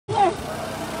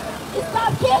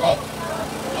Stop killing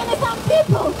innocent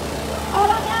people.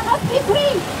 Oromia must be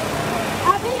free.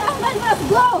 Abiy Ahmed must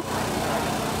go.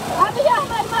 Abiy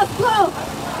Ahmed must go.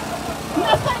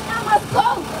 Naftanya must go.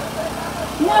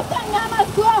 Naftanya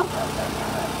must go.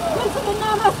 Bilsumina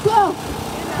must go.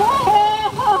 Hey, hey,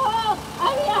 ho, ho.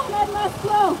 Abiy Ahmed must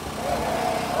go.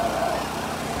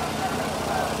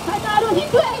 Hacaaluu hin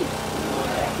du'e.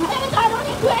 Hacaaluu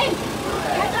hin du'e.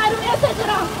 Hacaaluu eessa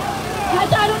jira?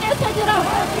 Hacaaluu eessa jira?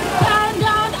 Down,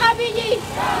 down, Abiy.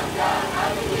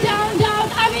 Down, down,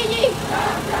 Abiy.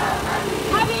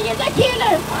 Abiy is a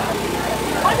killer.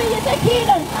 Abiy is a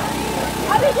killer.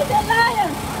 Abiy is a liar.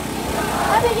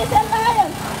 Abiy is a liar.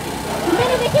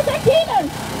 Menelik is a killer.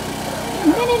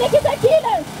 Menelik is a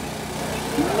killer.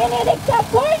 Menelik,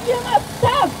 support, you must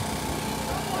stop.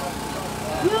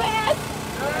 U.S.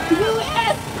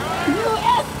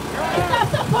 Stop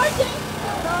supporting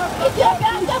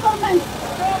Ethiopian government.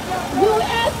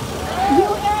 U.S.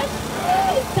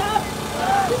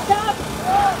 Stop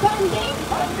funding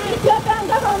Ethiopian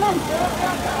government.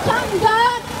 Come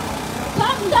down.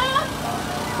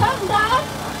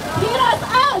 Hear us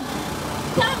out.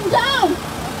 Come down.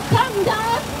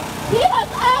 Hear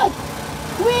us out.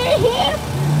 We're here.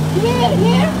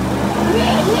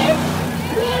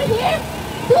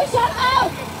 To shout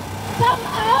out. Come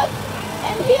out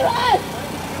and hear us.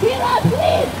 Hear us,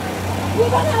 please. We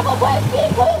don't have a voice,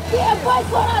 people. Be a voice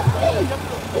for us, please.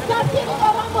 Stop killing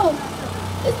Oromo.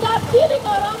 Stop killing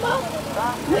Oromo.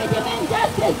 We demand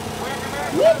justice.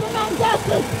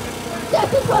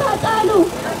 Justice for Hacaaluu.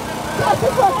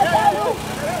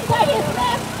 Say his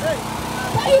name.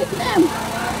 Say his name.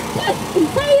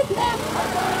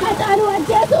 Hacaaluu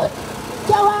ajjeesuun,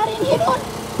 Jawaarin hidhuun,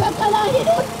 Baqqalaa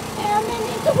hidhuun,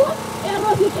 Eenyuun cufuun,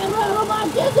 qeerroo fi qeerroo Oromoo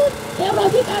ajjeesuun, qeerroo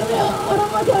fi qeerroo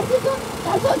Oromoo doorsisuun,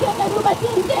 qabsoo keenya duubatti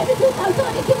hin deebisu,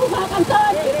 qabsoon itti fufaa,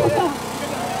 qabsoon itti fufaa.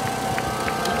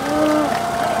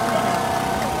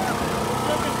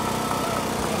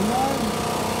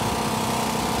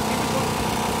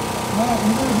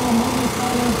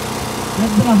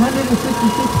 There's been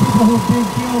 166 people who've been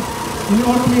killed in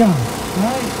Oromia.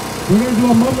 Right? We're going to do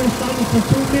a moment's silence for 2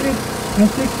 minutes and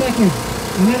 6 seconds.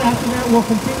 And then after that, we'll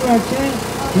continue our chant.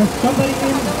 There's somebody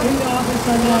in the office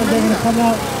right now. They're going to come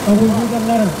out and we'll read the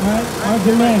letter. Right? Our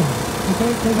demand.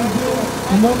 Okay? So we do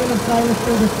a moment of silence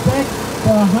for respect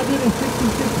for 166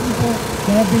 people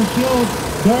that have been killed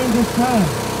during this time.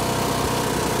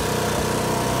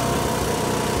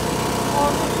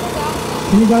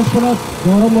 Can you guys put up the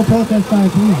Oromo protest sign,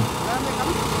 please?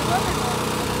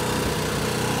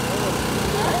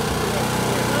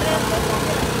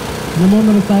 The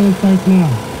moment of silence starts now.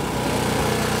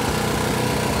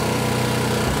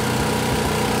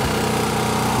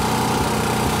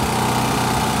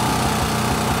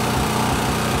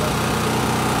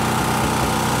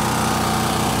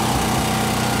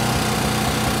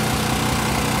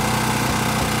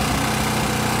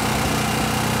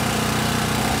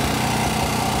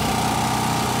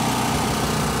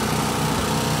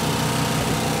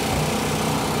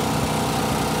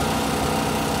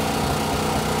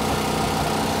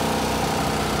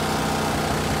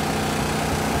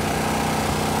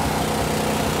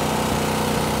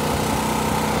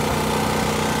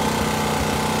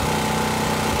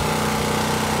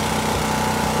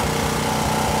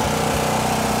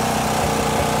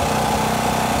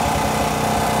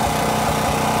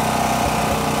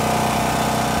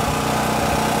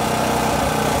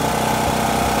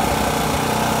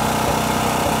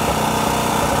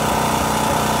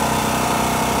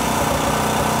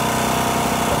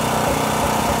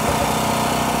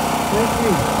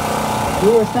 We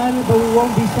were silent, but we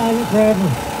won't be silent forever.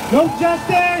 No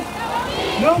justice!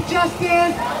 No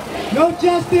justice! No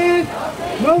justice!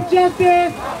 No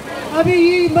justice!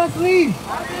 Abiy must leave!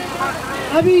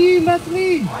 Abiy must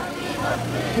leave!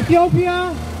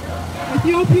 Ethiopia!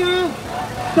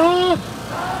 Stop!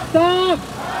 Stop!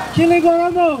 Killing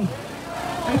Oromo!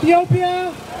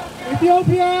 Ethiopia!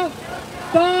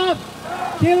 Stop!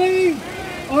 Killing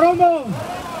Oromo!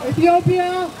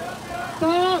 Ethiopia!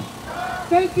 Stop!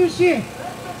 Censorship!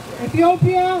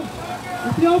 Ethiopia!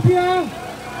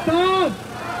 Stop!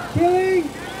 Killing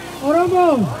Oromo!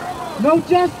 No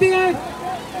justice!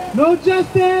 No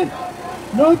justice!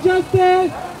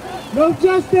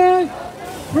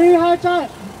 Free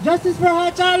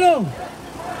Hacaaluu!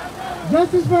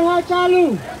 Justice for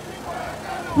Hacaaluu!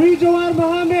 Free Jawar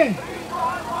Mohammed!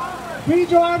 Free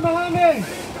Redwan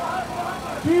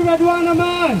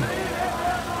Aman!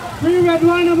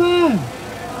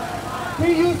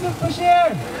 Free Yusuf Bashir!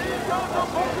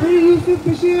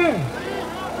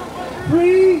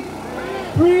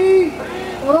 Free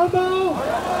Oromo!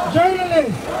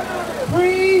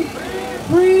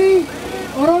 free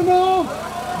Oromo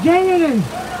journalists,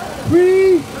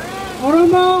 free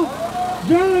Oromo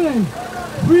journalists,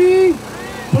 free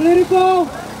political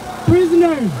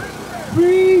prisoners,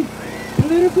 free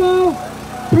political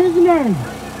prisoners.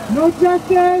 No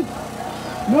justice,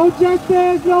 no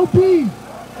justice, no peace.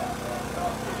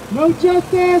 No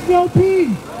justice, no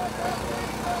peace.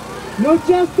 No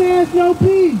justice, no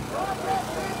peace.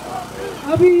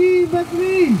 Abiy must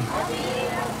leave.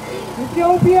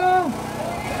 Ethiopia,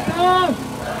 stop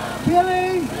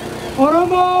killing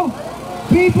Oromo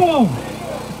people.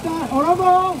 Stop.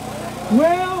 Oromo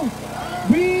will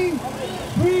be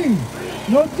free.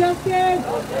 No justice,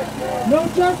 no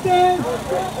justice,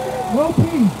 no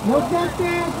peace. No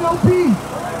justice, no peace.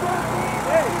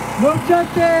 No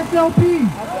justice, no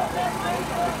peace.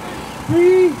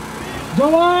 Free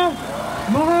Jawar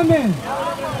Mohammed.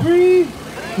 Free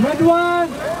Redwan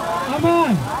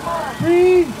Aman.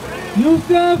 Free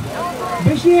Yusuf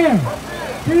Bashir.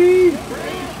 Free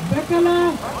Bekala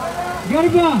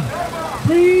Garba.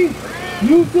 Free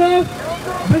Yusuf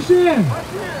Bashir.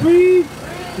 Free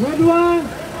Redwan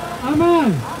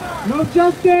Aman. No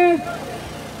justice,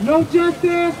 no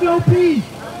justice, no peace.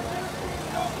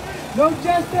 No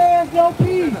justice, no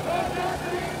peace.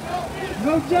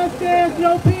 No justice,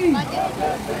 no peace.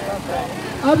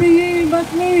 Abiy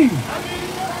must leave.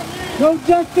 No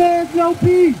justice, no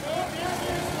peace.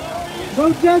 No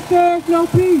justice, no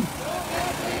peace.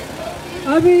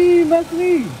 Abiy must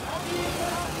leave.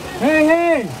 Hey,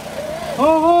 hey.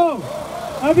 Ho, ho.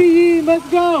 Abiy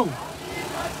must go.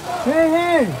 Hey,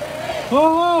 hey. Ho,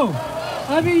 ho.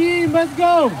 Abiy must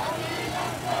go.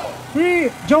 Free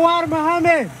Jawar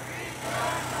Mohammed.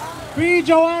 Free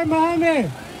Jawar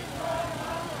Mohammed.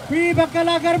 Free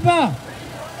Bekala Garba.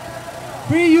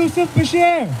 Free Yusuf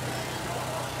Bashir.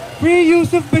 Free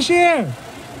Yusuf Bashir.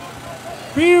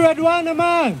 Free Redwan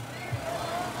Aman.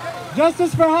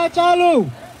 Justice for Hacaaluu.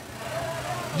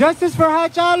 Justice for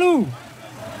Hacaaluu.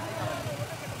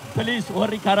 Police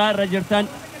warri karaa irra jirtan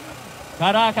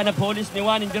karaa kana poolisni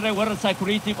waan hin jirre warra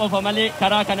security qofa malee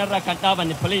karaa kanarra kan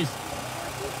dhaabanne police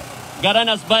garan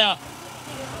asbaya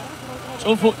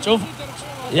cufu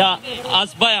ya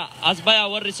asbaya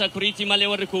warri security malee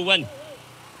warri kuwwan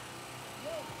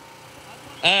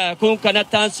kun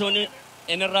kanattaan sun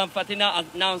inirraanfatina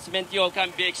announcement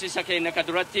yookaan beeksisa keenya ka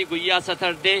duratti guyyaa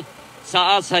Saturday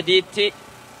sa'a 3tti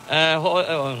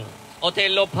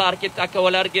hoteeloo paarkitti akka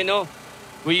wal arginu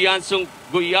guyyaan sun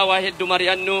guyyaa waa hedduu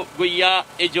mari'annu guyyaa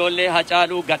ijoollee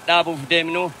Hacaaluu gadhaabuuf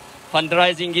deemnu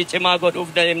fundraisingii cimaa godhuuf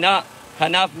deemna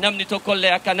kanaaf namni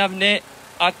tokkollee akka nafne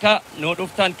akka nu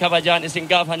dhuftan kabajaan isin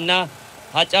gaafannaa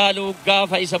Hacaaluu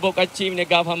gaafa isa boqachiifne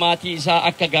gaafa maatii isaa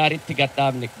akka gaaritti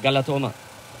gadhaabne galatooma.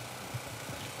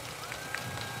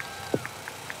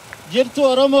 Jirtu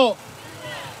Oromoo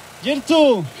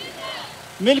jirtu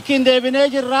milkiin deebinee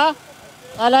jirra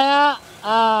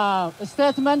xalayaa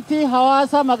statementii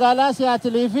hawaasa magaalaa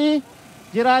Siyaatilii fi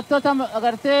jiraattota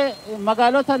agartee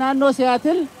magaalota naannoo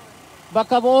Siyaatil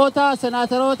bakka bu'oota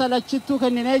senaataroota lachittuu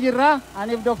kenninee jirra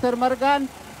aniif Dr. Margaan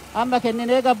amma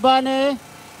kenninee gabbaanee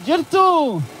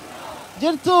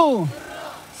jirtu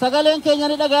sagaleen keenya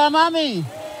ni dhaga'amaami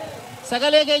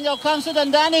sagalee keenya okkaamsuu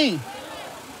danda'anii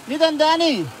ni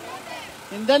danda'anii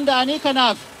hin danda'anii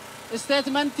kanaaf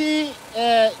statementii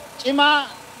cimaa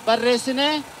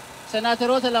barreessinee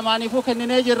senaataroota lamaaniifuu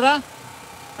kenninee jirra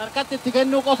harkatti itti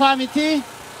kennuu qofaa miti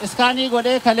iskaanii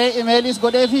godhee kalee imeeliis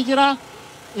godheefii jira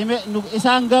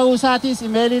isaan ga'uu isaatiis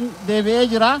imeeliin deebi'ee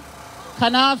jira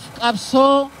kanaaf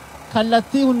qabsoo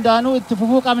kallattii hundaanuu itti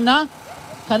fufuu qabna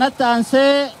kanatti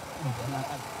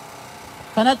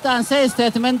aansee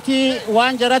statementii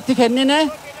waan jaratti kennine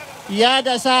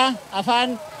yaada isaa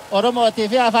afaan Oromootii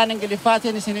fi afaan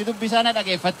Ingiliffaatiin isinii dubbisana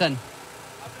dhageeffattan.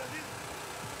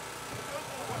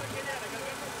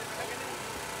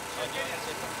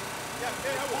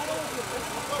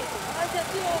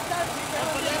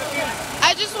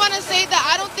 I just want to say that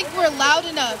I don't think we're loud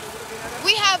enough.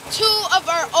 We have 2 of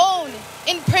our own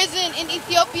in prison in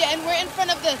Ethiopia and we're in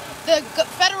front of the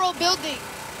federal building.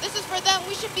 This is for them.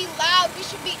 We should be loud. We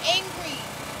should be angry.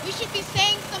 We should be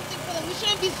saying something for them. We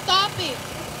shouldn't be stopping.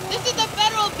 This is the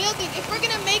federal building. If we're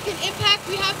going to make an impact,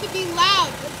 we have to be loud.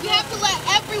 We have to let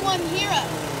everyone hear us.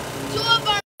 2 of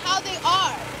our how they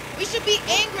are. We should be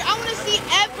angry. I want to see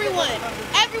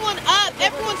everyone up,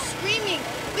 everyone screaming.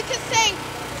 We could say,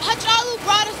 Hacaaluu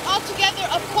brought us all together,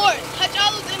 of course.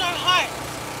 Hacaaluu's in our hearts.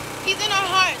 He's in our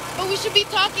hearts. But we should be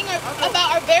talking about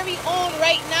our very own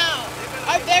right now.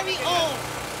 Our very own.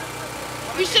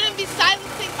 We shouldn't be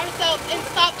silencing ourselves and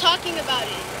stop talking about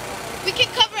it. We can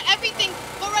cover everything,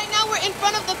 but right now we're in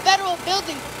front of the federal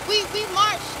building. We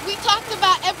marched. We talked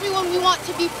about everyone we want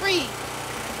to be free.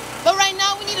 But right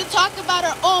now we need to talk about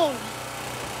our own.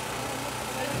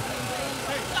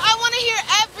 I want to hear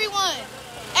everyone.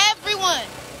 Everyone.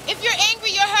 If you're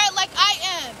angry, you're hurt like I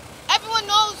am. Everyone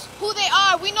knows who they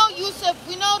are. We know Yusuf.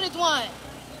 We know Ridwan.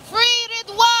 Free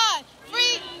Ridwan.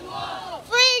 Free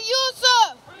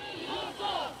Yusuf.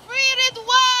 Free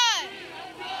Ridwan.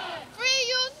 Free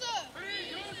Yusuf.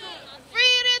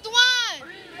 Free Ridwan.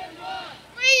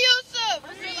 Free Yusuf.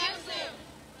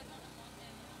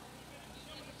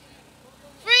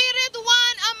 Free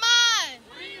Ridwan Aman.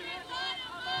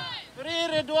 Free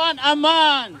Ridwan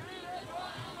Aman.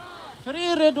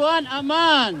 Free Ridwan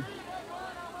Aman.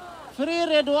 Free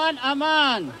Ridwan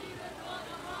Aman.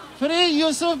 Free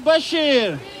Yusuf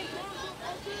Bashir.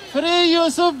 Free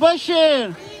Yusuf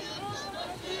Bashir.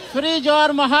 Free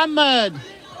Jawar Muhammad.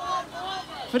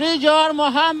 Free Jawar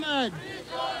Muhammad.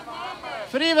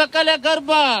 Free Bakale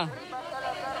Garba.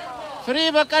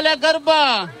 Free Bakale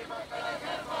Garba.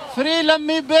 Free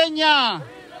Lammi Benya.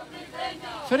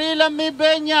 Free Lammi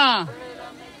Benya.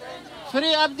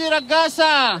 Free Abdi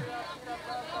Ragasa.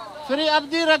 Free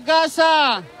Abdi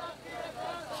Ragasa.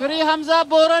 Free Hamza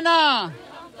Borana.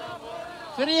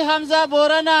 Free Hamza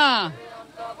Borana.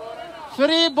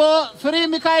 Free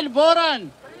Mikhail Boran.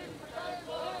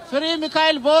 Free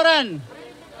Mikhail Boran.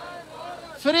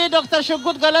 Free Dr.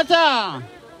 Shukut Galata.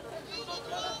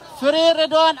 Free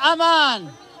Ridwan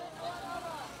Aman.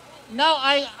 Now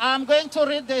I am going to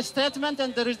read the statement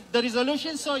and the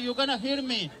resolution, so you're going to hear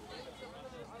me.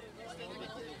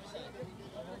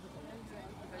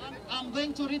 I'm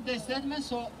going to read the statement,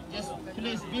 so just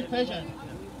please be patient.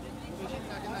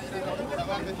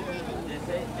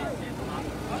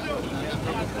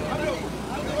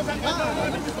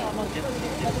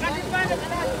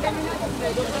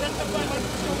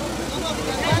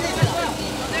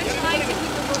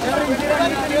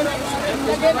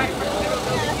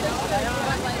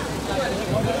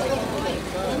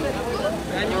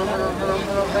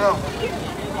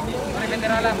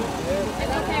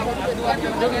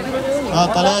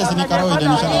 طلع سني كروي ده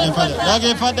إن شاء الله جنفاد يا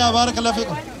جنفاد بارك الله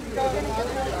فيكم.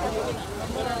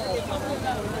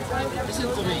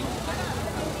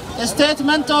 A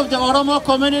statement of the Oromo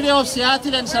community of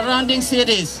Seattle and surrounding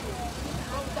cities.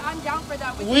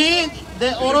 We,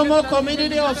 the Oromo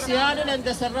community of Seattle and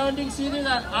the surrounding cities,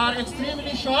 are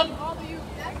extremely shocked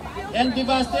and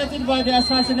devastated by the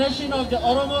assassination of the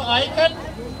Oromo icon,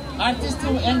 artist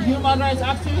and human rights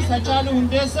activist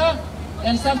Hacaaluu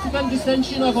and subsequent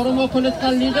detention of Oromo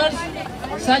political leaders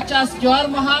such as Jawar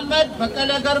Muhammad,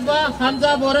 Bakale Garba,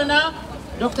 Hamza Borana,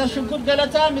 Dr. Shukut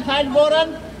Galata, Mikhail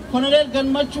Boran, Colonel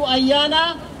Ganmachu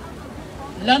Ayana,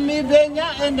 Lammi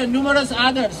Benya, and numerous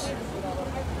others.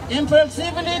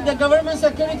 Impulsively, the government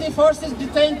security forces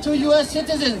detained 2 U.S.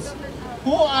 citizens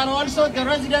who are also the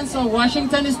residents of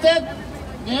Washington State,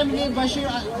 namely Bashir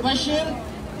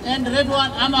and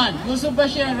Ridwan Aman, Yusuf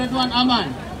Bashir and Ridwan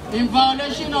Aman, in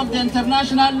violation of the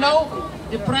international law,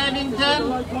 depriving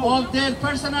them of their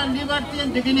personal liberty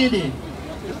and dignity.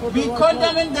 We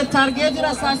condemn the targeted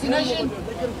assassination.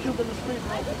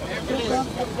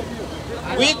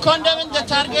 We condemn the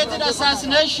targeted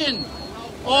assassination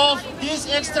of this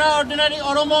extraordinary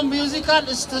Oromo musical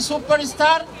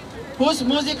superstar, whose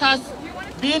music has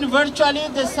been virtually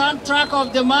the soundtrack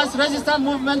of the mass resistance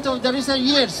movement of the recent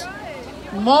years,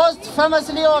 most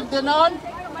famously of the known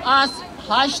as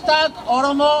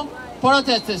 #Oromo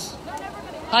protests.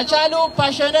 Hacaaluu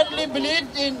passionately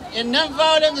believed in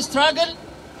non-violent struggle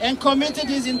and committed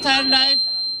his entire life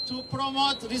to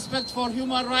promote respect for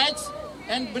human rights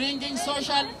and bringing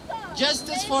social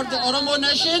justice for the Oromo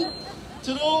nation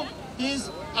through his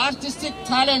artistic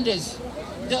talents.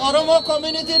 The Oromo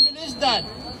community believes that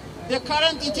the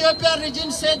current Ethiopian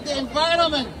regime set the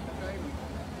environment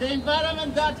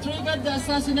that triggered the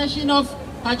assassination of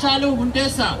Hacaaluu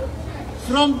Hundessa.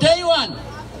 From day one,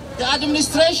 the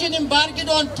administration embarked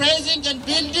on praising and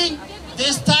building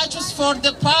the statues for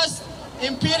the past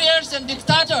imperials and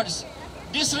dictators,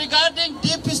 disregarding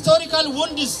deep historical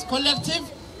wounds, collective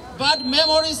bad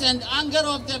memories and anger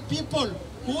of the people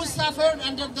who suffered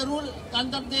under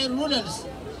their rulers.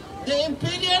 The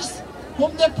imperials,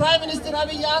 whom the Prime Minister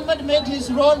Abiy Ahmed made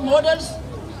his role models,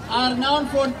 are known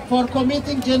for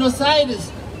committing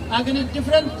genocides against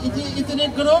different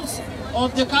ethnic groups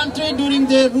of the country during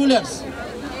their rulers.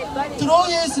 Through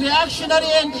his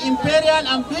reactionary and imperial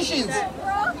ambitions,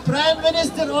 Prime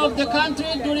Minister of the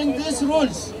country during these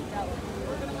rules.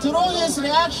 Through his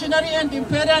reactionary and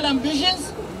imperial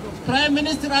ambitions, Prime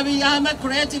Minister Abiy Ahmed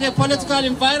created a political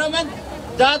environment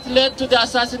that led to the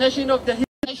assassination of the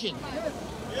nation.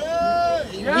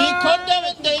 We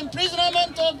condemn the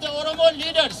imprisonment of the Oromo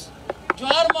leaders,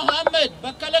 Jawar Mohammed,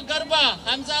 Bakkala Garba,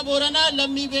 Hamza Borana,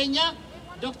 Lammi Benya,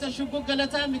 Dr. Shukuk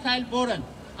Galata, Mikhail Boran,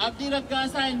 Abdi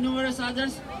Raggasa, and numerous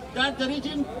others that the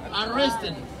regime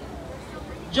arrested.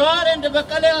 Jawar and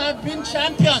Bakkala have been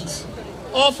champions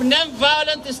of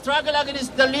non-violent struggle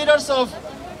against the leaders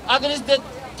against the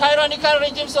tyrannical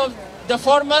regimes of the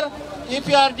former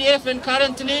EPRDF and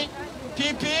currently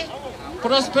PP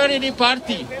Prosperity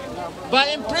Party. By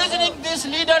imprisoning these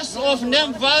leaders of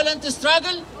non-violent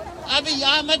struggle, Abiy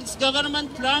Ahmed's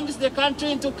government plunges the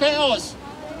country into chaos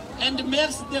and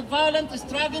makes the violent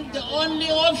struggle the only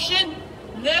option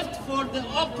left for the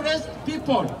oppressed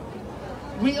people.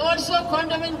 We also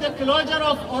condemn the closure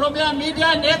of Oromia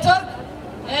Media Network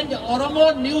and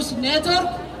Oromo News Network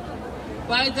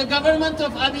by the government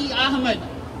of Abiy Ahmed.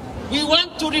 We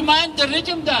want to remind the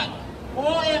regime that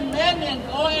OMN and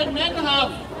ONN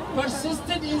have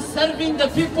persisted in serving the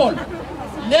people.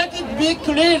 Let it be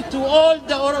clear to all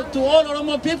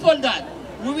Oromo people that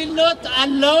we will not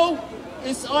allow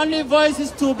its only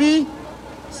voices to be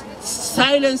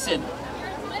silenced.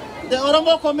 The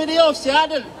Oromo community of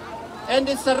Seattle and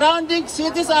its surrounding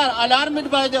cities are alarmed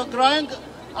by the growing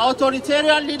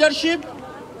authoritarian leadership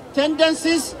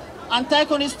tendencies,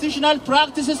 anti-constitutional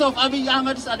practices of Abiy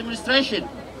Ahmed's administration.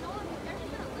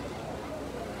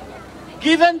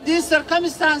 Given these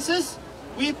circumstances,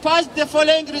 we passed the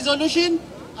following resolution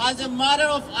as a matter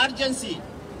of urgency.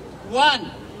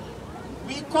 1.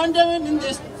 We condemn in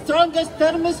the strongest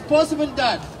terms possible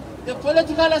that the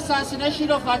political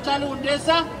assassination of Hacaaluu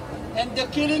and the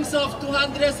killings of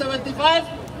 275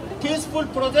 peaceful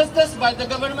protesters by the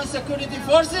government security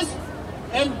forces,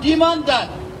 and demand that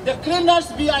the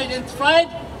criminals be identified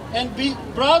and be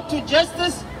brought to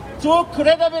justice through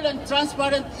credible and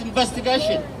transparent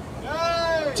investigation.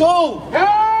 2.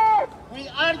 We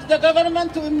urge the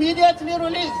government to immediately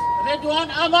release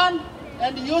Redwan Aman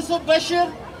and Yusuf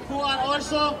Bashir, who are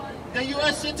also the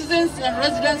U.S. citizens and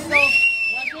residents of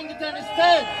Washington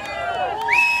State.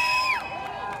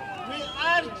 We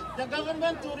urge the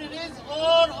government to release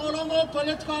all Oromo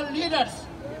political leaders,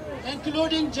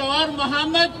 including Jawar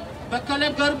Mohammed,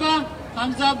 Bakkala Garba,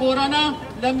 Hamza Borana,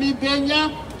 Lammi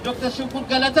Benya, Dr. Shukuk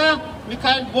Galata,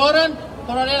 Mikhail Boran,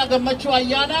 Colonel Agamachu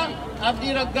Ayana, Abdi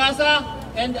Raggasa,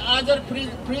 and other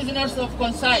prisoners of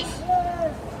conscience.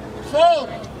 4.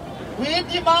 We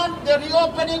demand the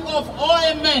reopening of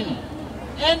OMN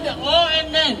and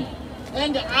ONN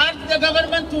and urge the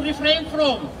government to refrain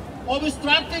from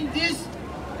obstructing these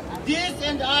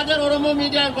and other Oromo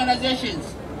media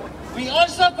organizations. We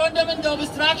also condemn the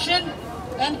obstruction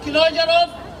and closure of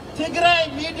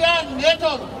Tigray Media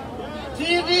Network,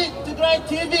 Tigray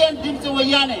TV and Dimtsi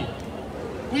Wayane.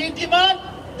 We demand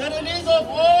the release of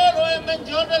all OMN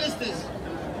journalists,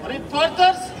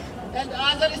 reporters, and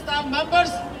other staff members,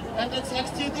 and its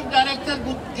Executive Director,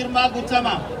 Girma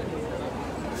Gutama.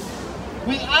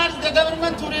 We urge the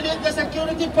government to release the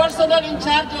security personnel in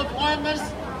charge of OMN's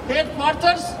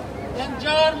headquarters and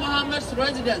Jawar Mohammed's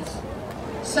residence.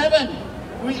 7.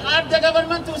 We urge the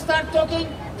government to start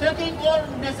taking all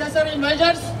necessary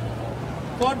measures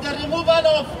for the removal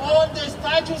of all the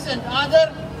statues and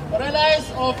other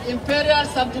relics of imperial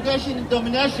subjugation and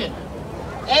domination.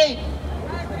 8.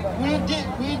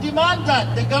 We demand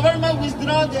that the government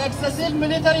withdraw the excessive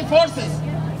military forces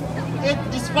it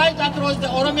dispatched across the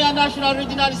Oromia National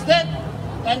Regional State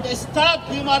and stop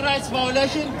human rights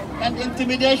violation and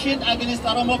intimidation against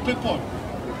Oromo people.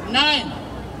 9.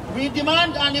 We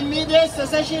demand an immediate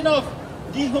cessation of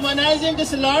dehumanizing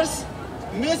slurs,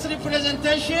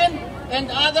 misrepresentation,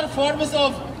 and other forms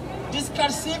of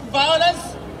discursive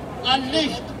violence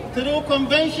unleashed through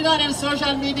conventional and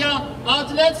social media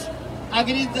outlets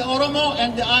against the Oromo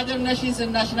and the other nations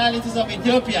and nationalities of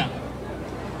Ethiopia.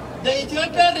 The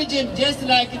Ethiopian regime, just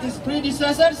like its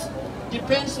predecessors,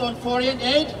 depends on foreign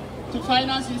aid to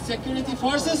finance its security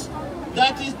forces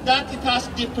that it has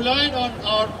deployed on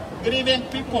our grieving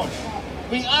people.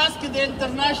 We ask the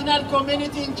international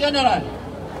community in general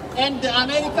and the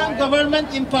American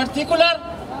government in particular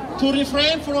to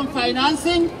refrain from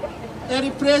financing a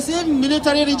repressive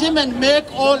military regime and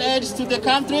make all aids to the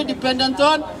country dependent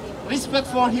on respect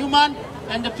for human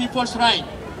and the people's rights.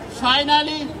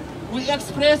 Finally, we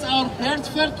express our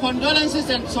heartfelt condolences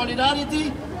and solidarity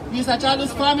with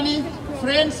Hacaaluu's family,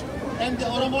 friends, and the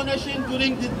Oromo nation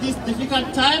during this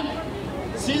difficult time.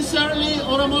 Sincerely,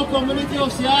 Oromo community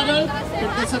of Seattle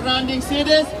and the surrounding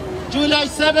cities, July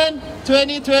 7,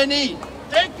 2020.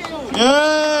 Thank you.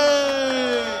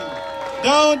 Yay!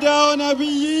 Down, down,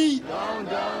 Abiy! Down,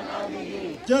 down,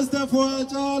 Abiy! Justice for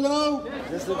Hacaaluu.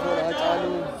 Justice for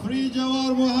Hacaaluu. Free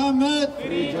Jawar Mohammed.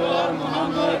 Free Jawar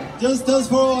Mohammed. Justice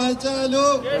for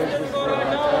Hacaaluu. Justice for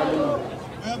Hacaaluu.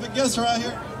 We have a guest right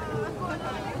here.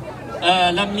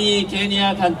 Lammii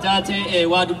Keeniyaa kan taate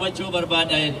waa dubbachuu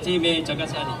barbaada tiimee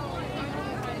caqasanii.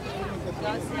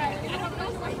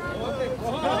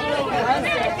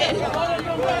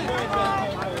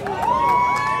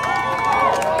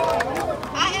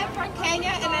 I am from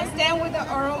Kenya and I stand with the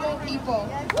Oromo people.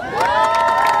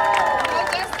 No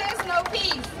justice, no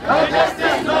peace. No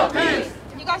justice, no peace.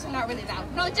 You guys are not really loud.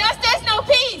 No justice, no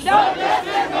peace. No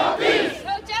justice, no peace.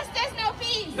 No justice, no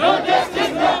peace. No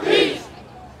justice, no peace.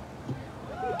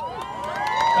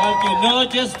 Thank you. No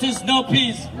justice, no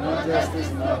peace. No justice,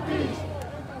 no peace.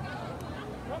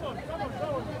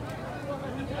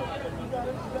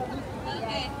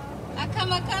 Okay. Akam.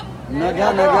 Naga.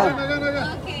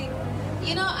 Okay.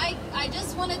 You know, I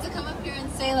just wanted to come up here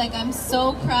and say, like, I'm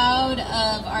so proud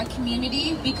of our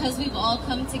community because we've all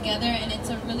come together and it's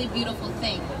a really beautiful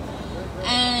thing.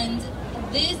 And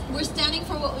we're standing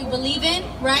for what we believe in,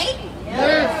 right?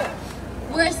 Yes.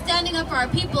 We're standing up for our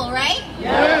people, right?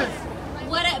 Yes.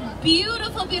 What a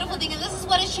beautiful, beautiful thing. And this is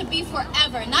what it should be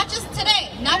forever. Not just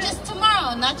today, not just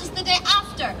tomorrow, not just the day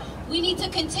after. We need to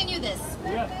continue this.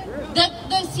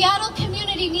 The Seattle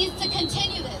community needs to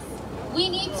continue this. We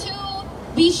need to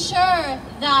be sure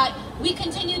that we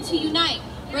continue to unite,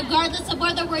 regardless of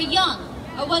whether we're young,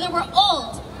 or whether we're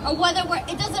old, or whether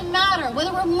it doesn't matter,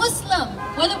 whether we're Muslim,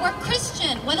 whether we're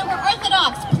Christian, whether we're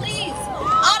Orthodox, please,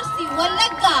 Arsi,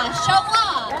 Walaga,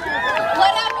 Shawa,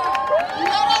 whatever,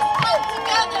 let us come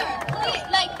together, please.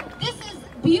 Like, this is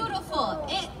beautiful.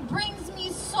 It brings me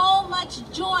so much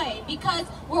joy because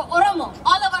we're Oromo.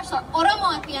 All of us are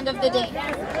Oromo at the end of the day,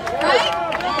 right?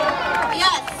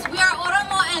 Yes, we are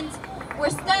Oromo and we're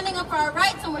standing up for our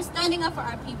rights and we're standing up for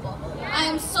our people. I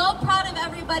am so proud of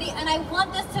everybody and I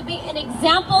want this to be an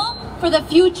example for the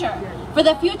future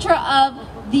of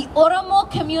the Oromo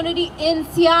community in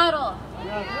Seattle.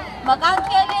 I'm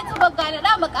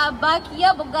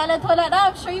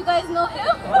sure you guys know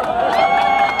him.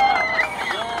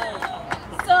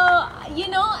 So, you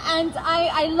know, and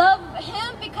I love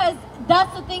him because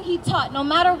that's the thing he taught. No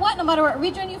matter what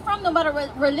region you're from, no matter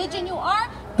what religion you are,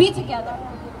 be together.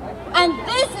 And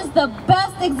this is the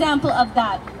best example of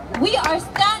that. We are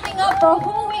standing up for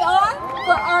who we are,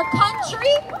 for our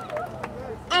country,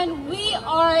 and we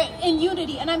are in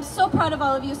unity. And I'm so proud of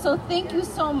all of you. So thank you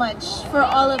so much for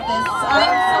all of this.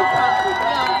 I'm so proud.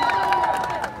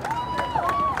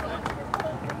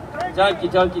 Yeah.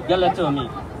 Janki, Galatomi.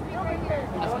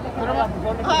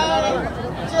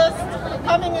 Just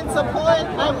coming in support.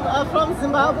 I'm from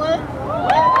Zimbabwe.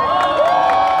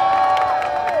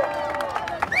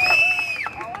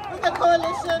 With a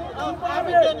coalition of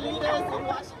African leaders in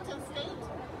Washington State,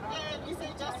 and we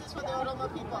say justice for the Oromo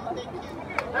people.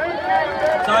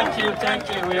 Thank you. Thank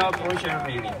you. We are pushing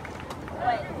really. Wait,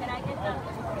 can I get that?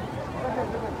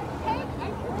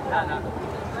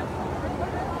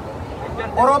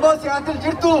 Oromo Seattle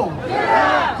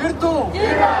jirtu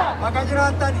maka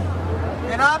jiraatani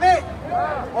ename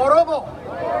Oromo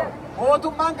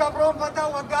mootummaan gabroonfataa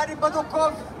waggaa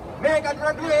 100 meeqa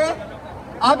dura du'e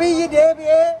Abiyyi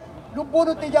deebi'ee lubbuu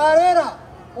nutti ijaareera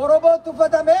Oromoo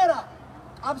tuffatameera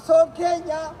qabsoon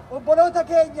keenya obboloota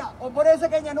keenya obboleessa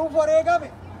keenya nuuf wareegame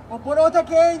obboloota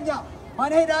keenya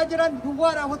mana hidhaa jiran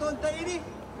duwwaadhaaf otoo hin ta'in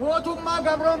mootummaa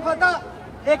gabroonfataa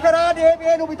ekeraa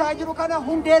deebi'ee nu bitaa jiru kana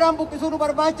hundeedhaan buqqisuu nu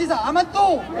barbaachisa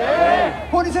amantuu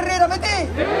kun sirriidha miti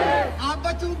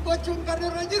dhaabbachuun gochuun kan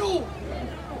irra jiru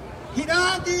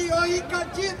hidhaati yoo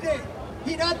hiikkachiifne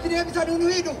hidhaatti deebisanii nu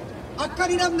hidhu akka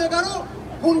ni namne garuu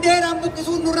hundeedhaan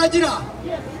buqqisuun nurra jira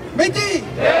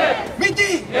miti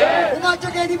umaacha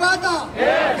kee ni baata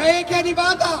gahee kee ni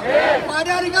baata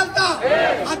waadaa ni galta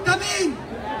attamiin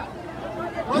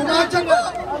umaacha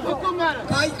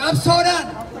qabsoodhaan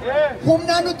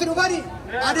humnaan nutti dhufani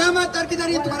Adaamaatti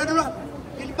argitaniitu kana dura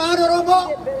ilmaan Oromoo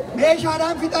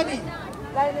meeshaadhaan fixanii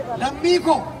lammii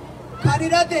koo kan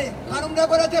hidhate kan humna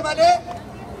godhate malee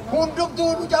hundumtuu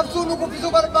nu cabsuu nu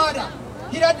kuffisuu barbaada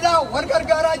hidhadhaa wal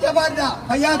gargaaraa jabaadhaa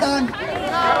fayyaa ta'an.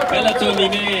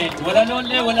 Galatoomii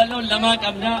walaloon lamaa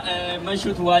qabna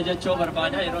mashuutu waa jechoo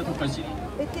barbaada yeroo tokkosi.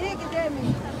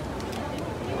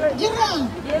 Jirra.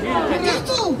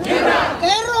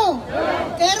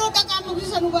 Qeerroo qaqaama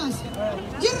bisa nu baase.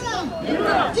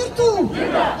 Jirtu.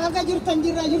 Akka jirtan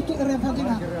jirtu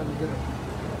irreeffatina.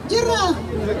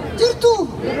 Jirtu.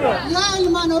 Yaa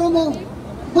ilmaan Oromoo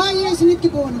baay'ee isinitti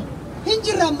boona. Hin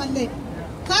jirra ammallee.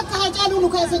 Akka Hacaaluu nu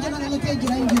keessa jiraatee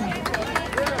jira hin jira.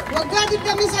 Waggaa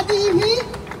 23 fi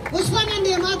Usman and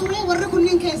the Mature were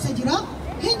reckoning case Sajira,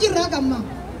 Hinjira Gamma.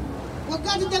 What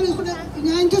got them is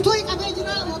 92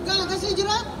 Abajira, what got the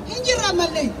Sajira, Hinjira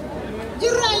Malay.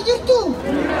 Jira, you too.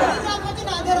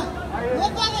 Adara.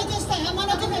 What got I just say,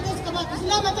 Amanaka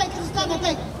Islamic Christian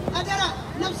attack. Adara,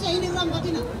 Napsa in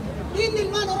Ramatina. Didn't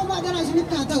man or Madara is with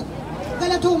Tato.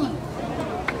 Galatoma.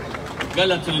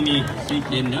 Galatoni,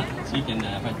 Sikena,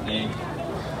 Fatay.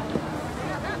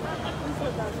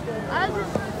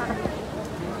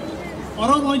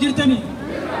 Oromo jirtani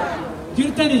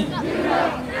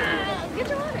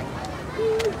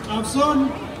Abson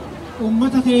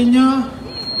ummata keenya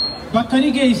bakka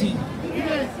ni geessi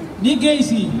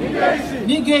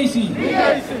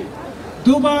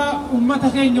duba ummata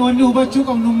keenya wanni hubachuu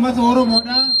qabnu ummata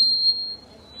Oromoodha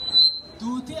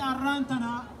duuti arraan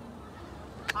tana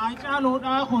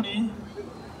Hacaaluudha kuni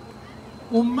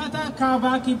ummata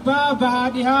kaabaa kibbaa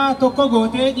baadiyyaa tokko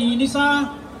gootee dhiinisaa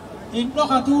hin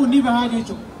dhokatu ni bahaa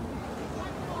jechuudha.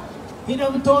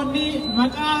 Hidhamtoonni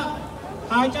maqaa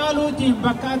Hacaaluutiin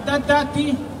bakka adda addaatti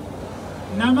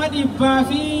nama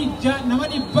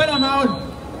 200 ol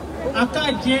akka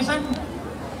ajjeesan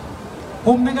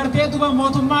humna gartee duba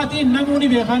mootummaatiin namuu ni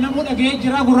beeka namuu dhagee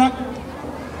jira gurraa.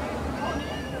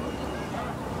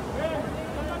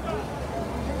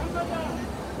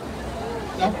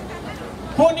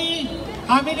 Kuni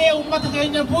hamilee ummata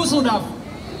keenya buusuudhaaf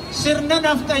sirna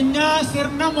naftanyaa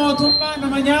sirna mootummaa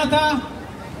nama nyaataa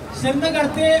sirna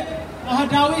gartee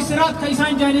ahadaawii siraat ka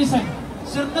isaan jaaniisan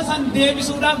sirna san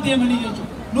deebisuudhaaf deemanii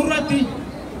jechuudha nurratti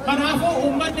kanaafuu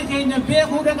ummanni keenya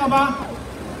beekuudha qabaa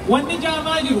wanni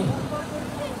jaamaa jiru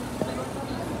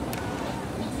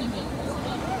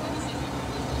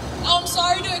I'm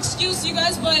sorry to excuse you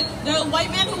guys, but the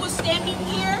white man who was standing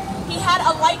here, he had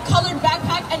a light-colored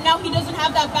backpack, and now he doesn't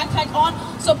have that backpack on.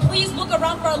 So please look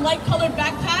around for a light-colored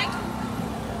backpack.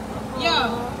 Yeah,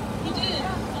 he did.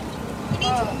 We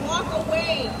need to walk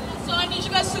away. So I need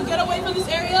you guys to get away from this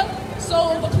area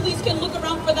so the police can look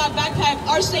around for that backpack.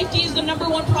 Our safety is the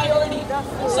 #1 priority.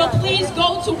 So please go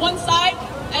to one side,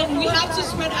 and we have to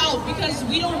spread out because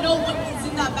we don't know what is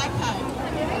in that backpack.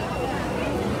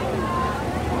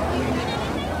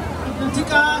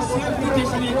 Sika safety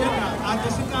tesani kanda, ada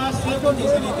sika safety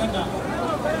tesani kanda,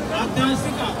 ada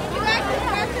sika.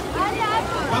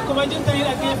 Aku majin tadi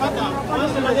lagi fata,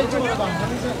 masa lagi cuma bang.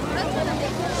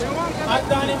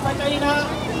 Ada ni fata ina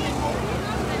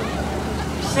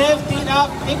safety na,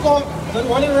 iko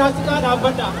wali rasika na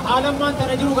benda. Alam man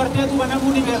terjuru kerja tu mana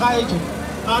mudi mereka itu.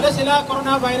 Ada sila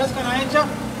corona virus kena aja,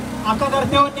 angka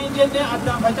kerja ni jadi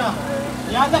ada baca.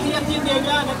 Ya dah kita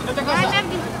dia nak kasa.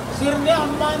 Sirna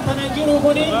amman tanajiru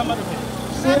kuni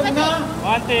sirna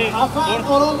afaan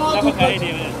Oromoo dubbatu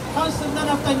kan sirna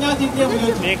naftanyaatiif deemu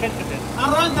jechuudha.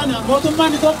 Arraan tana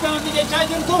mootummaan Itoophiyaa wanti jechaa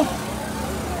jirtu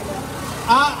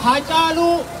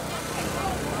Hacaaluu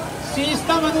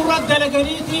siistama nurra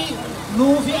dalaganiiti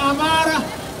nuufi Amaara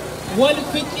wal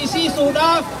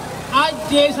ficcisiisuudhaaf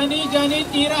ajjeesanii jaanii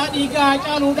dhiiraa dhiigaa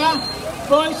Hacaaluudha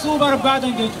dhoysuu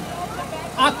barbaadan jechuudha.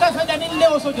 Akka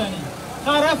fedhanillee osoo jaanii.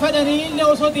 Karaa fedhanii illee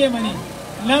osoo deemanii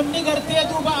namni gartee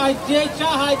duuba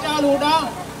ajjeechaa Hacaaluudha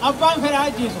abbaan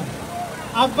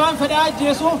fedhaa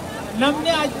ajjeesu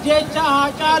namni ajjeechaa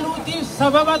Hacaaluutiif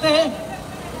sababa ta'e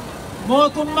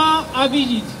mootummaa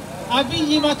Abiyyiiti.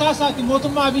 Abiyyi mataa isaati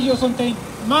mootummaa Abiyyi osoo hin ta'in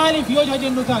maaliif yoo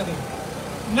jennu taate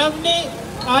namni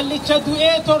qaallicha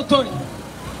du'ee tortore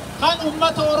kan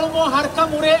ummata Oromoo harka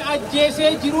muree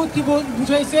ajjeesee jiruutti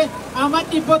busheessee amma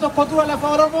 100 dura lafa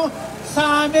Oromoo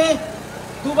saamee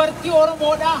dubartii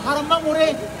Oromoodhaa harma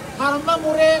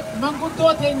muree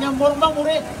manguddoo teenya morma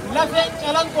muree lafeen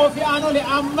calanqoo fi aanolee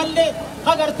ammallee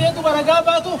agartee dubaragaa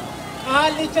baatu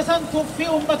qaallicha san tuffii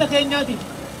ummata keenyaati.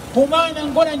 Humaanan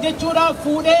godhan jechuudhaaf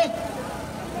fuudhee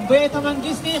beeta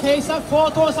mangistii keessa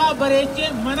footoo isaa bareechee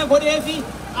mana godhee fi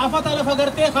afata lafa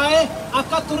gartee kaa'ee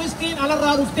akka turistiin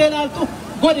alarraa dhuftee ilaaltu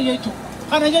godhe jechuudha.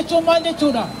 Kana jechuun maal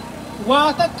jechuudha? Waa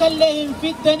takkallee hin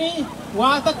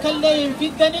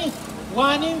fiddanii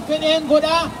waan hin fedheen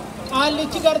godhaa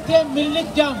qaallichi gartee millik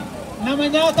jaam nama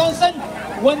nyaatan san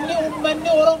wanni ummanni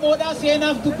Oromoodhaa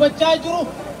seenaaf dubbachaa jiru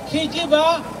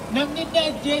kijibaa namni inni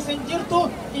ajjeesan jirtu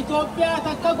Itoophiyaa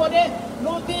takka godhe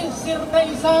nuti sirna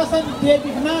isaa san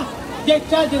deebifnaa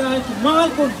jechaa jira jechuudha. Maal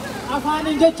kun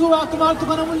afaanin jechuu maaltu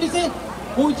kana mul'ise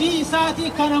hojii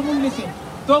isaatii kana mul'ise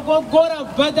dogoggora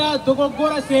badaa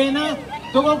dogoggora seenaa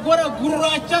dogoggora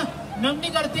gurraacha namni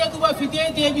gartee duba fidee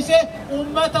deebisee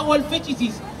ummata wal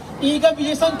ficcisiisa. Dhiiga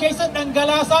biyya san keessa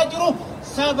dhangalaasaa jiru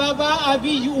sababaa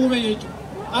Abiyyi uume jechuudha.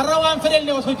 Har'a waan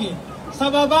fedhellee osoo jee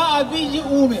sababaa Abiyyi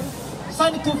uume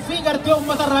san tuffii gartee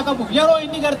uummata irraa qabu yeroo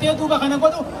inni gartee duuba kana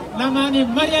godhu namaan hin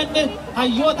mari'anne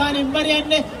hayyootaan hin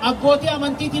mari'anne abbootii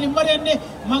amantiitiin hin mari'anne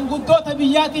manguddoota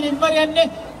biyyaatiin hin mari'anne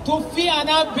tuffii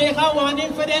anaa beekaa waan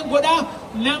hin fedheen godhaa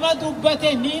nama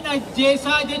dubbate niin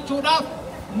ajjeesaa jechuudhaaf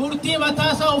murtii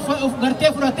mataasaa of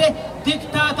gartee fudhatee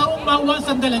diktaatarummaan waan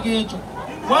san dalagee jechuudha.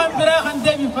 Waan biraa kan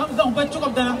deebiin hubachuu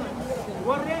qabdana.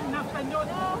 Warreen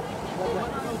naftanyoota.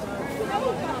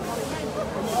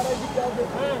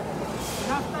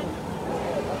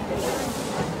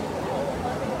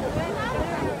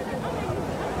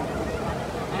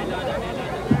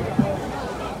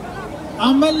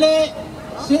 Ammallee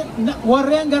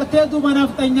warreen gartee duuba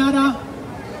naftanyaadha.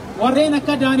 Warreen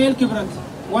akka Daani'el Kibrat.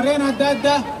 Warreen adda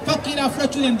addaa fakkiidhaaf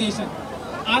fudhachuu dandeessan.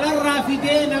 Alarraa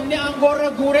fidee namni aangoorra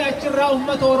guuree achirraa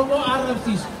uummata Oromoo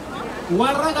arrabsiisu.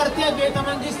 Warra gartee beeta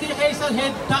mangistii keessa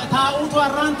taa'uutu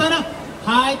har'aan tana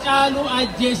Hacaaluu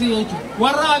ajjeese jechuudha.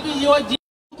 Warra Abiyyi wajjin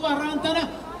har'aan tana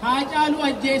Hacaaluu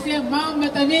ajjeesee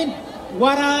maammataniin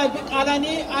waraabi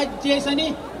qalanii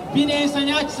ajjeesanii bineensa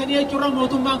nyaachisanii jechuudha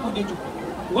mootummaan kun jechuudha.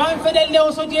 Waan fedhallee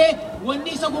osoo jee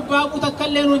wanni isa gubbaa buutu akka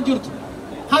illee hin jirtu.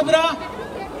 Habiraa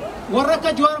warra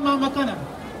akka Jawaar Mohammad kana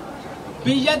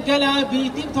biyya galaa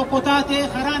biitiin tokko taatee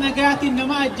karaa nagaatiin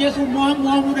nama ajjeesuun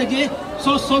mo'amuudha jee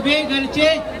sossobee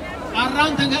galchee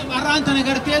arraan tana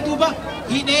gartee duuba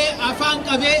hidhee afaan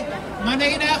qabee mana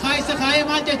hidhaa kaayisa kaayee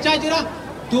maal jechaa jira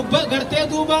dubba gartee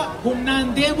duuba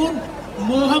humnaan deemuun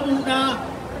mo'amuudha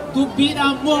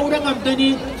dubbiidhaan mo'uudha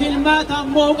qabdanii filmaataan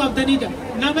mo'uu qabdaniidha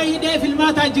nama hidhee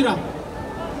filmaataa jira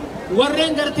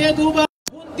warreen gartee duuba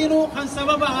hundinuu kan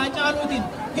sababa Hacaaluutiin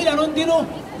hidhan hundinuu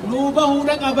nuu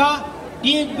bahuudha qabaa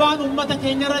dhiibbaan uummata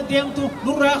keenyarra deemtu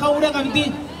nurraa ka'uudha qabdi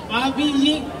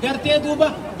Abiyyi gartee duuba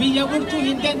biyya bulchuu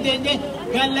hin dandeenye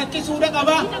gallakkisuudha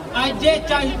qaba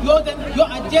ajjeechaa yoo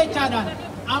ajjeechaadhaan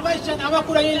ama 5 ama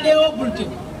 10 illee yoo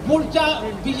bulchaa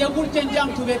biyya bulchan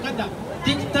jaamtu beekadha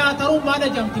diktaatarummaadha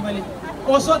jaamti malee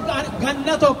osoo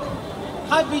ganna tokko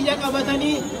ha biyya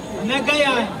qabatanii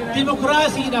nagayaan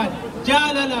dimokiraasiidhaan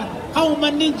jaalalaan ha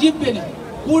uummanni jibbine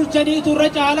bulchaniitu irra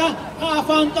caalaa ha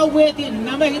afaan qawweetiin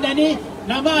nama hidhanii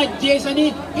nama ajjeesanii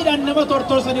hidhan nama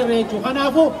tortorsanii irra jechuudha.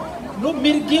 Kanaafuu nu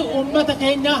mirgi uummata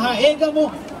keenyaa haa eegamu,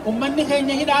 uummanni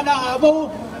keenya hidhaadhaa haa bahu,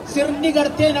 sirni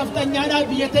gartee naftanyaadhaa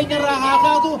biyya teenya irraa haa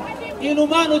kaatu.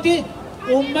 Inumaa nuti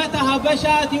uummata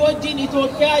Habashaati wajjin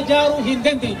Itoophiyaa ijaaruu hin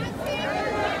dandeenyu.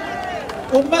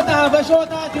 Uummata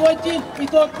Habashootaati wajjin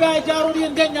Itoophiyaa ijaaruu hin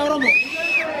dandeenya Oromoo.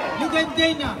 Ni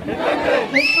dandeenya.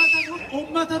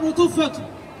 Uummata nu tuffatu,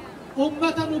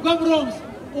 uummata nu gabroomsu.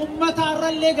 Ummata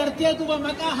arrallee gartee duuba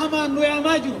maqaa hamaan nu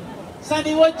yaamaa jiru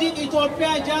sanii wajjin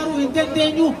Itoophiyaa ijaaruu hin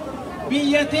dandeenyu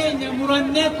biyya teenya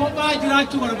murannee kophaa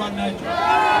jiraachuu barbaannaa jechuudha.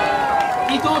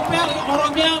 Itoophiyaa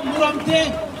Oromiyaa muramtee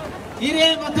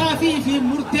hiree mataa fi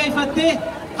murteeffattee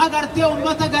agartee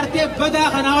ummata gartee badaa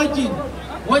kanaa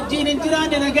wajjin hin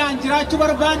jiraanne nagaan jiraachuu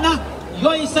barbaanna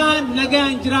yoo isaan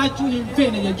nagaan jiraachuu hin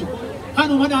feene jechuudha.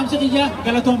 Kanuma dhaamsa kiyya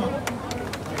galatooma.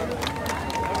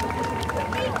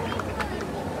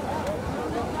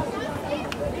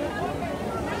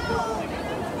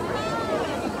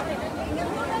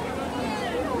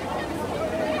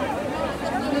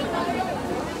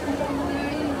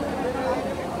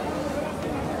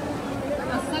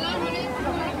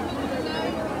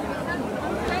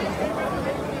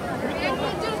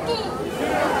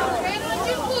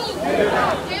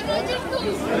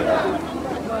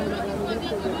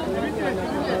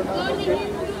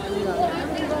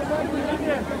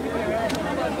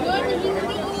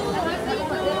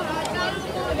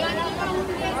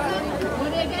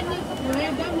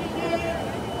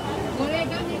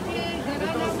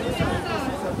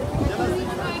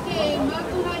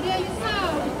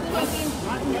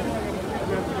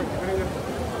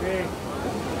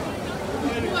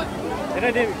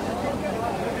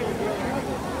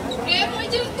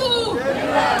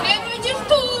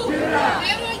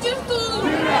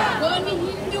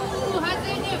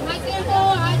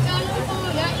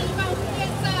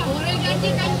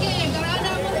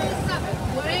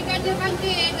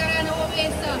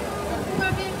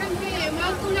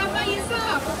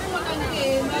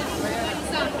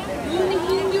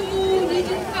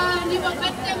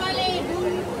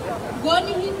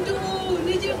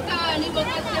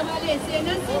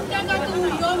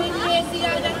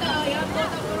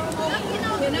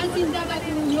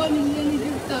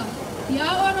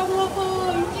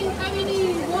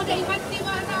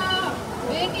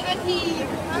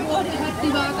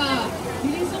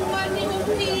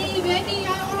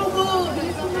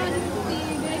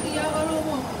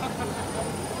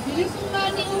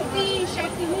 bilisummaani ufti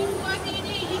shakkiin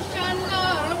waatini inshallah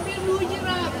rabbi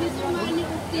nujira bilisummaani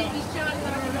ufti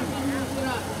inshallah rabbi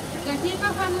nujira gatii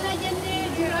kafalla jennee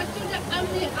jiraachuu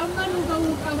dadhabne amma nu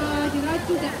ga'uu qaba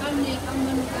jiraachuu dadhabne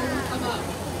amma nu ga'uu qaba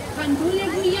kan duune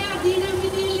guyyaa diina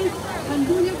midiili kan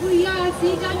duune guyyaa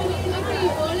siidaa midiila fi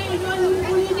oolee ijoon hin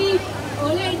bulini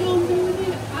oolee ijoon bulini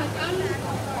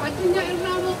addunyaa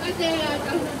irraa boqatee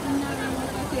addunyaa irraa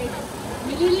boqatee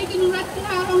midiili kinurratti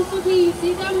haaromsuu fi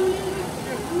siidaa midiili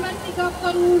nurratti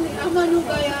gaffaruun amma nu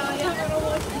gayaa yaa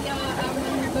oromooti yaa amma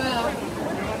nu gayaa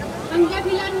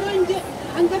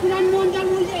hanga filannoon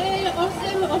darbu jedhee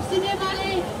obsine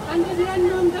malee hanga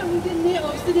filannoon darbu jennee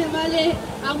obsine malee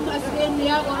amma as geenne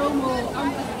yaa oromoo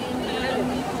amma as geenne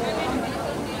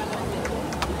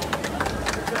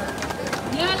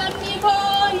yaa lammii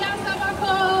koo yaa saba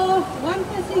koo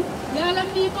wanta si yaa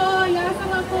lammii koo yaa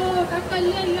saba koo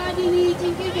kakkallee yaadinii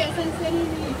cinqii keessan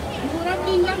seeninii nu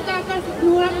rabbiin gargaara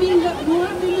nu rabbiin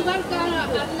nu gargaara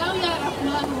allahu yaa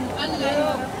rahmaanu allah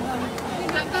yaa rahmaanu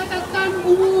takkan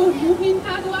mungkin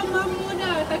tahu amma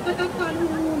muda takkan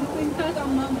mungkin tahu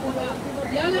amma muda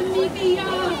ya lammi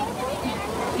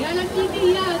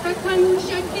kiya takkan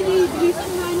syakini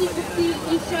bilisumani ukti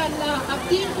insyaallah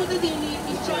abdi kudu dini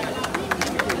insyaallah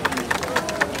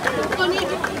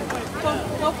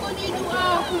pokoni doa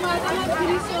kumata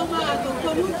bilisuma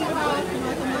pokoni doa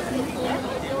kumata bilisuma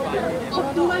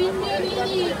Abdullah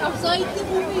ini absai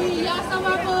tubuhi ya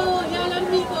sabako ya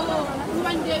lammi ko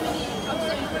tuan dewi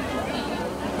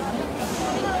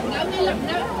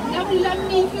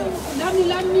Nami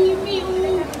lammi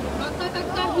miu baka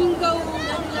takka hingau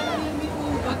nami lammi miu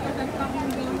baka takka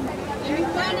hingau Emi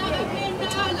mana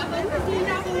agenda laban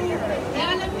sinahu ya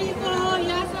lammi ko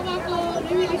ya sabako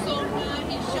nami lisona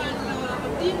insyaallah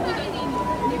abdi ko ini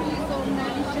nami lisona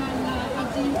insyaallah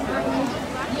abdi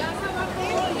ya sabako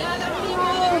ya lammi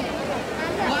ko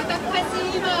watak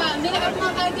hasima min amma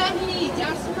agani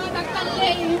jasma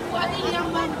takalle wadi yang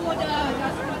mamboda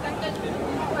jasma takalle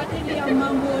wadi yang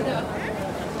mamboda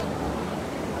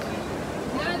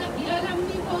ya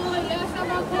lammi ko ya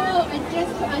sabako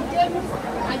ajes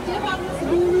harus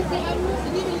dulu harus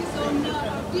dilisona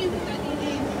abdi tadi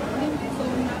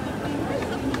dilisona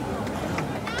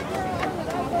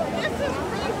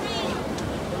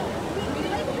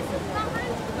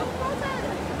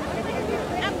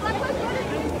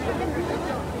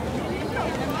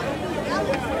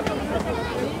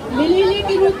Milili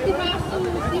kinuti pasu,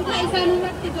 sila isa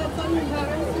nunat tiga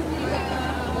pangharang sumiga.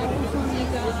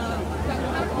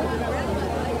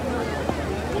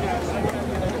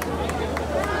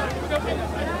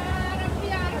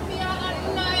 Ya Rabbi ya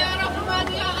Allah, ya Rahman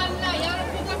ya Allah, ya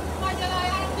Rabbi kasih majala,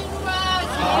 ya Rabbi nuwas,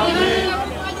 ya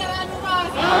Rabbi majala nuwas,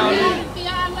 ya Rabbi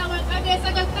ya Allah, makanya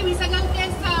sagal kami sagal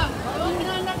desa,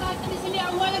 orang nak di sini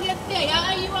awal gitu, ya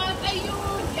ayyuhal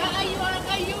qayyum, ya ayyuhal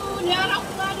qayyum, ya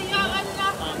Rahman ya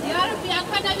Allah. Ya Rabbi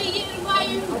akan nabi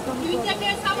irmayu minta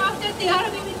biasa waktu ya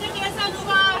Rabbi minta biasa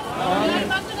nuwas ya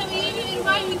Rabbi akan nabi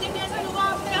irmayu minta biasa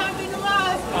nuwas ya Rabbi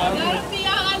nuwas ya Rabbi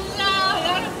ya Allah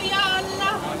ya Rabbi ya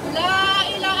Allah la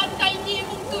ilaha anta inni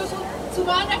kuntu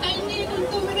subhanaka inni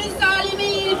kuntu minaz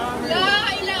zalimin la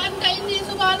ilaha anta inni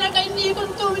subhanaka inni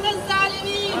kuntu minaz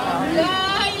zalimin la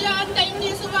ilaha anta inni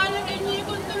subhanaka inni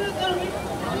kuntu minaz zalimin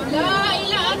la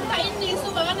ilaha anta inni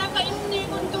subhanaka inni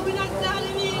kuntu minaz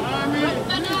zalimin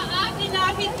ربنا آتنا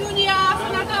في الدنيا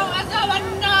حسنة وعذاب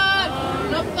النار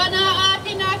ربنا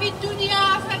آتنا في الدنيا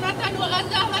حسنة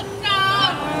وعذاب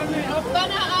النار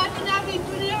ربنا آتنا في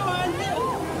الدنيا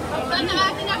ربنا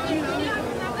آتنا في الدنيا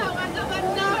حسنة وعذاب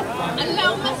النار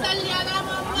اللهم صل على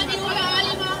محمد وعلى آل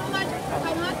محمد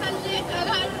كما صليت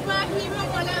على إبراهيم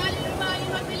وعلى آل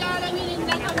إبراهيم في العالمين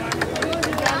إنك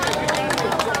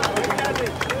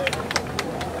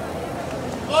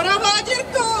Orama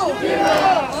jirtu,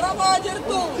 orama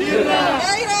jirtu,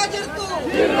 Eira jirtu,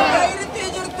 Eiriti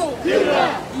jirtu.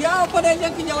 Ya pada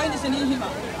yang kinjawai di sini hima,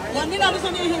 wanita di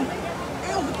sini him.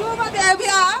 Cuma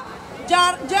Devia,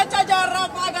 jecha jarra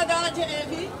pagada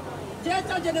jeevi,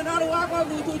 jecha general wako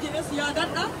butuh jenis yadat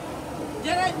na,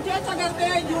 jecha karte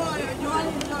jual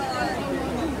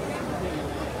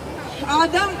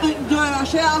Adam,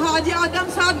 Syekh Haji Adam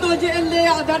saat doje elle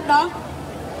yadat na.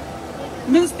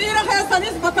 Mistira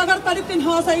khaisanis bakagartani tin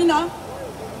hasaina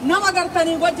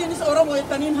namagartani wajjinis oromo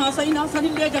yetanin hasaina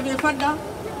sanille jabe fadda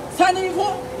sanifu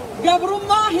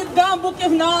gabrumma hiddam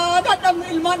bukifna dadam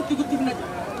ilman tigutifna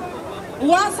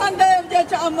wa sande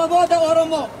jecha amma boda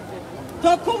oromo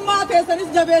tokkumma tesanis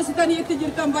jabe sitani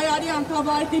itijirtan bayani anka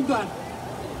baitibban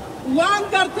wan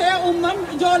garte umman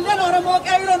jollen oromo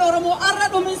qayron oromo arra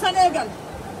dumin sanegal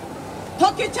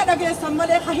tokkicha dhageessan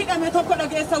malee ha hidhame tokko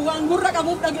dhageessan waan gurra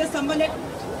qabuuf dhageessan malee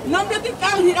namni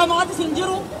xiqqaan hidhamaatis hin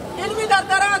jiru ilmi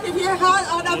dardaraati fi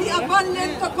haadha fi abbaan illee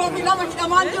tokkoo fi lama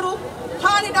hidhamaan jiru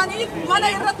haan hidhanii mana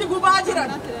irratti gubaa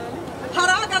jiran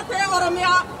karaa gartee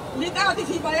oromiyaa lixaati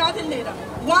fi bayaatilleedha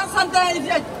waan san ta'eef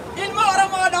jecha ilma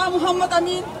oromoodhaa Muhammad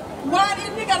Amiin waan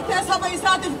inni gartee saba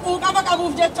isaatiif quuqama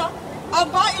qabuuf jecha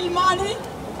abbaa ilmaanii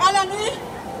qalanii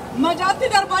majaatti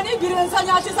darbanii bireensa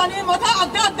nyaachisanii mataa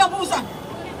adda adda buusan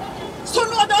sun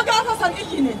odoo gaafa san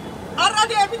iyyine har'a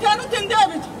deebitee nutti hin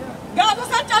deebitu gaafa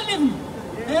san callifne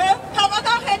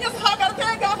taphataa keenyas haa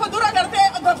gartee gaafa dura gartee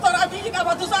Dr. Abiyyi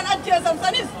qabatu san ajjeesan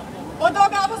sanis odoo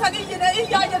gaafa san iyyine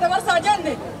iyyaayye dabarsaa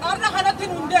jenne har'a kanatti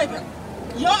nu hin deebi'an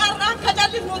yoo har'aan ka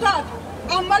callifnu taate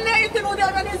ammallee itti nu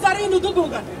deebi'anii zarii nu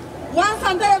duguugan waan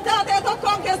san ta'eef taatee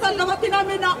tokkoon keessan namatti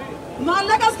namnina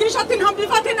maallaqas kiishatti hin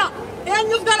hambifatina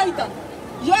eenyuuf galaytan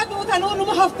yoo duutanuu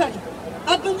numa haftani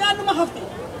addunyaan numa hafti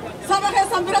saba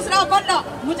keessan biras dhaabbadha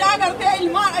mucaa gartee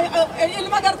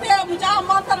ilma gartee mucaa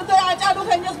ammaan kana ta'e Hacaaluu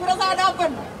keenyas biras haa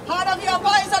dhaabbannu haadha fi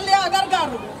abbaa isallee haa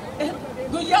gargaarru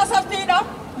guyyaa saftiidha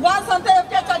waan san ta'eef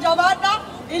jecha jabaadha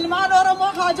ilmaan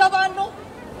Oromoo haa jabaannu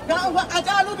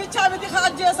Hacaaluu bichaa miti haa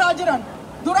ajjeesaa jiran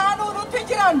duraanuu nutti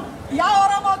jiran yaa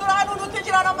Oromoo duraanuu nutti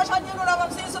jiran amma shanyii nu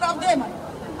dhabamsiisuudhaaf deeman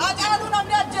Hacaaluu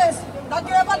namni ajjeese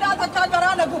dhaggeeffadhaa takkaa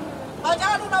garaa nagu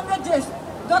Hacaaluu namni ajjeese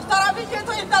Dr.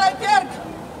 Abiyyiitu intala itti erge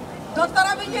Dr.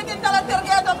 Abiyyiin intala itti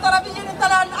ergee Dr. Abiyyiin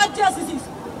intalaan ajjeesisiise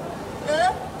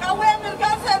qawwee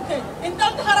mirgaan seente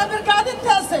intalti hara mirgaatiin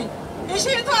teesse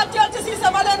ishiitu ajjeechisiise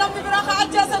malee namni biraa haa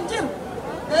ajjeesan jiru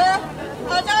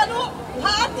Hacaaluu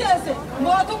haa ajjeese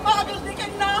mootummaa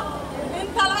bildiqinnaa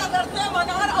intala agartee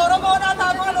maqaan Oromoodhaa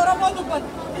taaqaan Oromoo dubbatu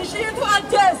ishiitu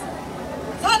ajjeese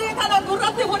sanii kana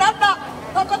gurratti fudhadha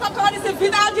tokko tokkoon isin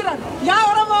fixaa jiran yaa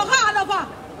Oromoo haa lafa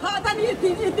haatanii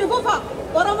itti fufa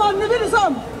Oromoon ni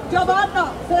bilisoom jabaadha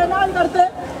seenaan gartee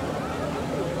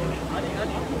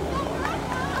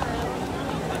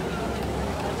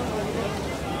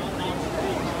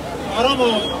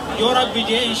Oromoo yoo rabbi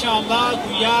jee inshaallah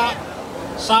guyyaa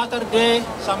Saatardee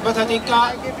sanbata xiqqaa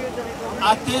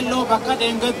atteelloo bakka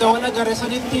dheengadda wal agarre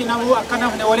sanitti namuu akka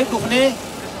nafne walitti dhufnee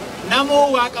namuu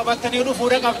waa qabatanii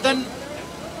dhufuudha qabdan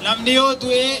namni yoo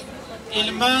du'ee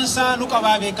ilmaan isaa nu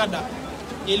qabaa beekadha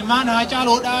ilmaan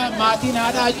Hacaaluudha maatiin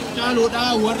haadha Hacaaluudha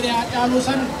warri Hacaaluu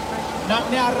san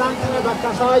namni har'aan kana bakka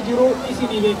isaa jiru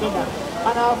isinii beekadha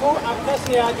kanaafuu akka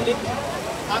siyaatinitti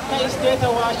akka isteeta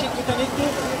Waashingtanitti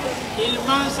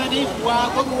ilmaan saniif waa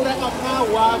godhuudha qabnaa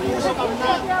waa buusa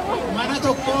qabnaa mana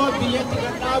tokko biyyatti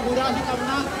gadhaabuudhaa ni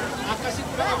qabnaa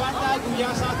akkasitti qabaadhaa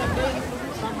guyyaa Saatardee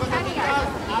sanbata xiqqaa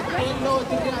atteelloo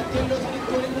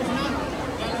sanitti waliin dhufnaa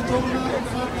galatoomnaa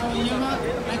ulfaadhaa wayyamaa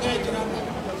nagaa jiraadha.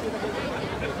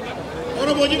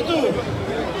 Oromoo jirtu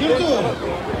hedduu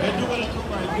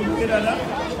galatoomaa hedduu guddaadha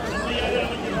namni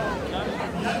yaadama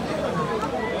jira.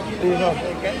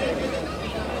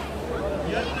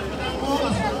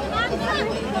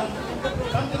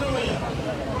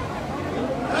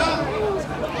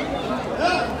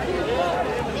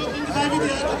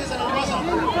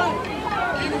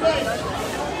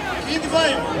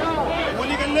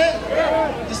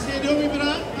 Stadium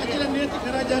bira akila net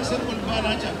kara Jackson wal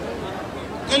banacha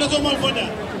kala to mal foda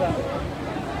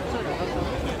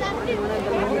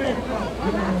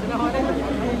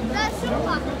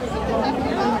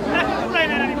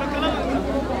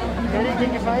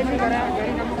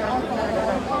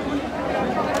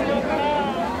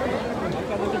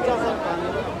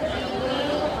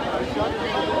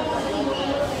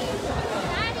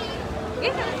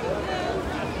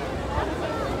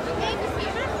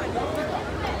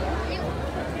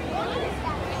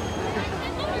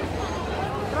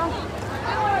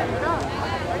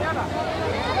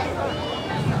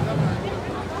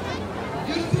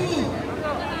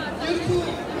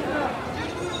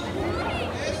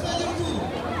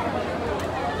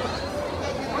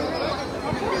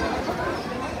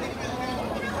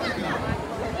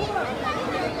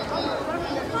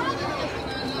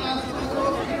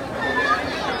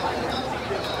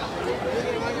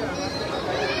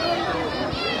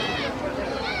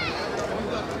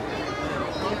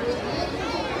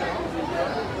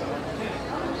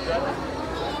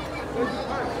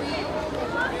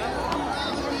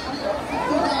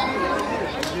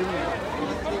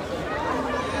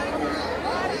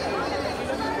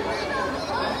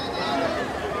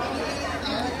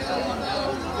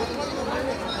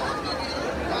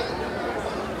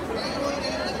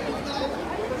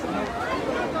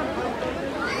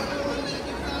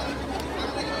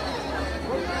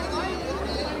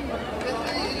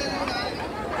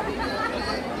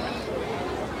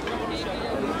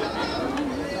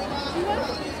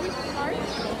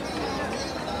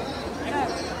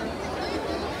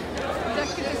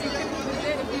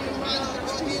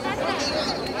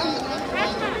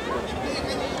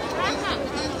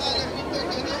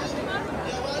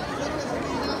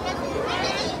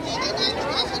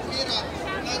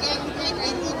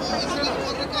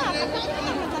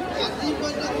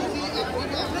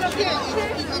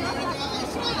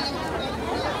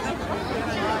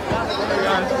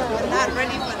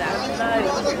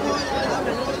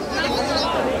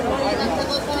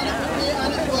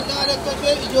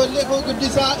ijoollee koo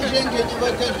guddisaa isheen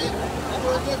geejjibacha ishee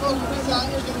ijoollee koo guddisaa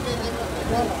isheen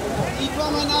geejjibacha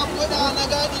dhiibbaa manaaf godhaa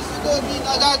nagaa dhiisugootii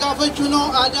nagaa gaafachuunoo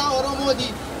aadaa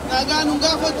oromooti nagaa nu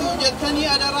gaafatu jettanii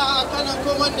adaraa akkana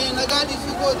komanne nagaa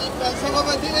dhiisugootiif kan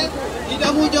sababa ta'e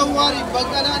hidhamuu jawwaariif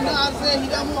baqqalaan aarsee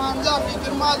hidhamuu hamzaa fi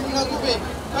girmaatu na gube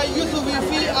kan Yusufii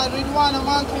fi Ridwaan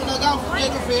amaantu nagaan fudhee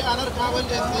dhufe an harkaa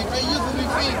balleesse kan Yusufii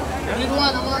fi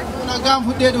Ridwaan amaantu nagaan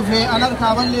fudhee dhufe an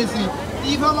harkaa balleesse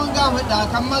dhiifaman gaafadha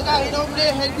kan maqaa hin dhoofne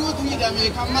hedduutu hidhame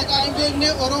kan maqaa hin beekne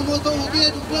Oromoo ta'uu kee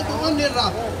dubbatu onneerra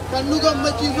kan nu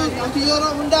gammachiisuuf nuti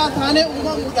yeroo hundaa taanee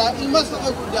uumamuudha ilma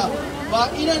saba guddaa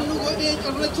baay'inaan nu godhee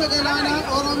cirracha galaanaa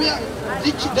Oromiyaa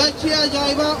dachee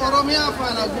ajaa'ibaa Oromiyaa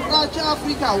faana gurraacha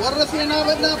Afrikaa warra seenaa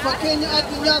bal'aa fakkeenya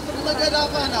addunyaa sirna gadaa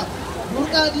faana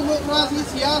murdaa dimokiraasii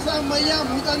siyaasa ammayyaa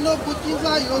muuxannoo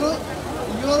bulchiinsaa yeroo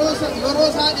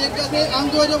isaa eeggatee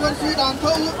aangoo dabarsuudhaan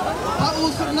ta'uu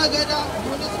sirna gadaa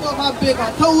yuuniskoo beeka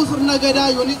ta'uu sirna gadaa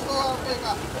yuuniskoo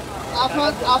beeka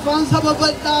afaan saba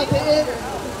bal'aa ta'ee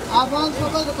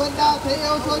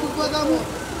osoo dubbatamu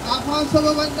afaan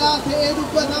saba bal'aa ta'ee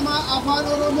dubbatamaa afaan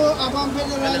Oromoo afaan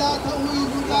federaalaa ta'uu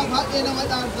iyyuudhaa baay'ee nama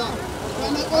dhaarsa.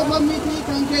 Kana qofa miti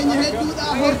kan keenya hedduudha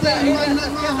hortee ilmaan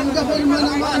namaa hangafa ilma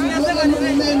namaa nu godhan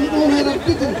uumee nu uume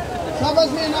rabbitu saba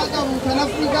seenaa qabu kan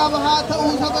Afrikaa bahaa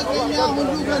ta'uu saba keenyaa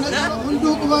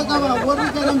hunduu quba qaba warri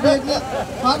kana beekne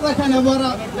har'a kana bara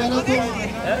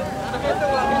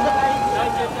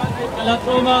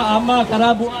galatooma amma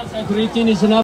karaa bu'aa sakuriitiin isin